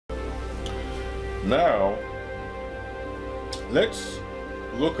Now let's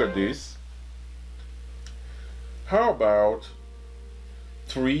look at this. How about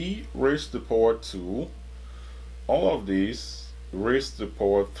 3 raised to the power 2, all of these raised to the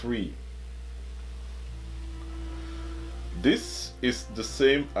power 3? This is the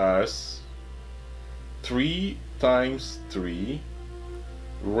same as 3 times 3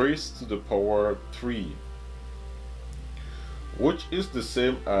 raised to the power 3, which is the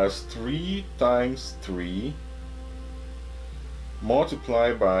same as 3 times 3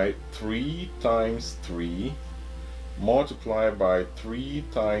 multiplied by 3 times 3 multiplied by 3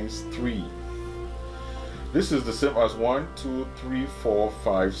 times 3. This is the same as 1, 2, 3, 4,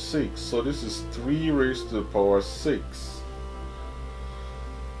 5, 6. So this is 3 raised to the power 6.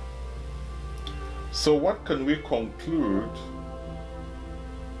 So what can we conclude?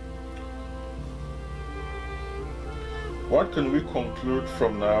 What can we conclude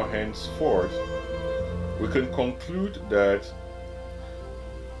from now henceforth? We can conclude that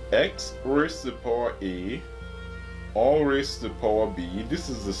x raised to the power a, all raised to the power b, this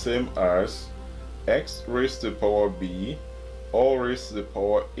is the same as x raised to the power b, all raised to the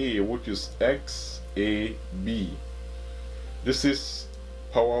power a, which is x a b. This is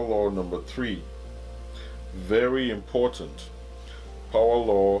power law number 3. Very important. Power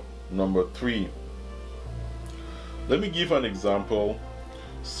law number 3. Let me give an example.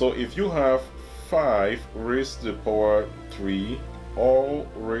 So if you have 5 raised to the power 3, all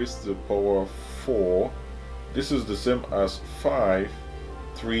raised to the power 4, this is the same as 5,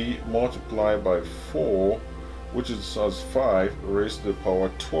 3 multiplied by 4, which is as 5 raised to the power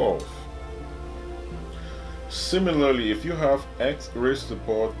 12. Similarly, if you have x raised to the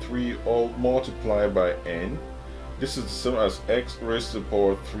power 3 all multiplied by n, this is the same as x raised to the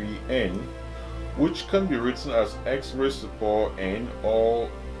power 3n, which can be written as x raised to the power n all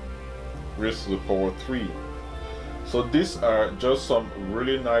raised to the power 3. So these are just some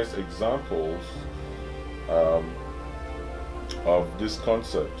really nice examples of this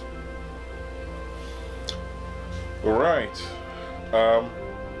concept. Alright,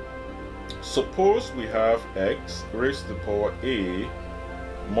 suppose we have x raised to the power a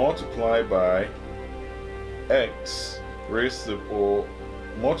multiplied by x raised to the power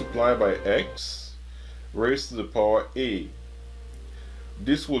multiplied by x raised to the power a.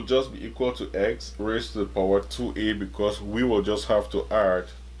 This will just be equal to x raised to the power 2a, because we will just have to add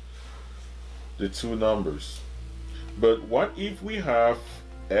the two numbers. But what if we have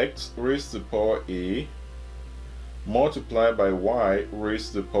x raised to the power a multiplied by y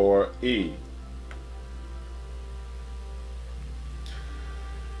raised to the power a?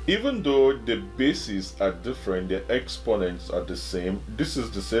 Even though the bases are different, the exponents are the same. This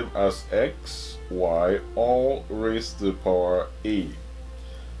is the same as x, y, all raised to the power a.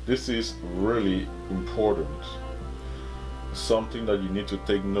 This is really important. Something that you need to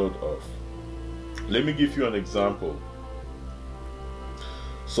take note of. Let me give you an example.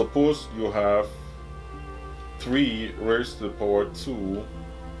 Suppose you have 3 raised to the power 2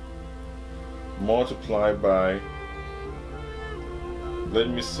 multiplied by, let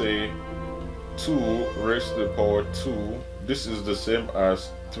me say, 2 raised to the power 2. This is the same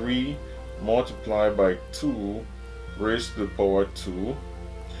as 3 multiplied by 2 raised to the power 2,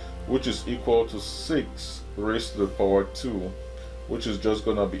 which is equal to 6 raised to the power 2, which is just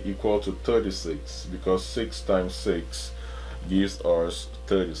going to be equal to 36, because 6 times 6 gives us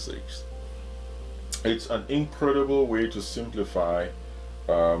 36. It's an incredible way to simplify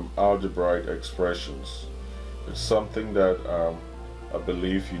algebraic expressions. It's something that I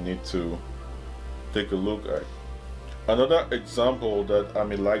believe you need to take a look at. Another example that I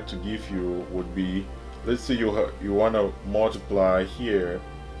may like to give you would be, let's say you want to multiply here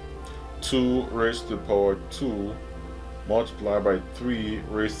 2 raised to the power 2 multiplied by 3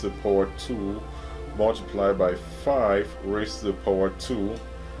 raised to the power 2 multiplied by 5 raised to the power 2.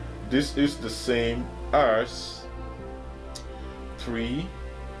 This is the same as 2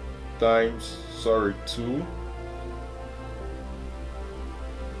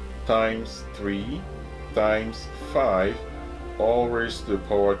 times 3 times 5 all raised to the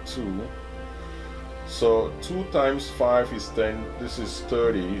power 2. So 2 times 5 is 10, this is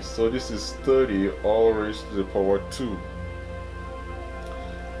 30, so this is 30 all raised to the power 2.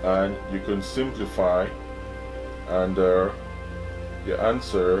 And you can simplify, and the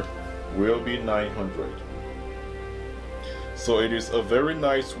answer will be 900. So it is a very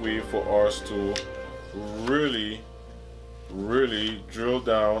nice way for us to really drill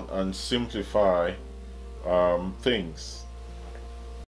down and simplify things.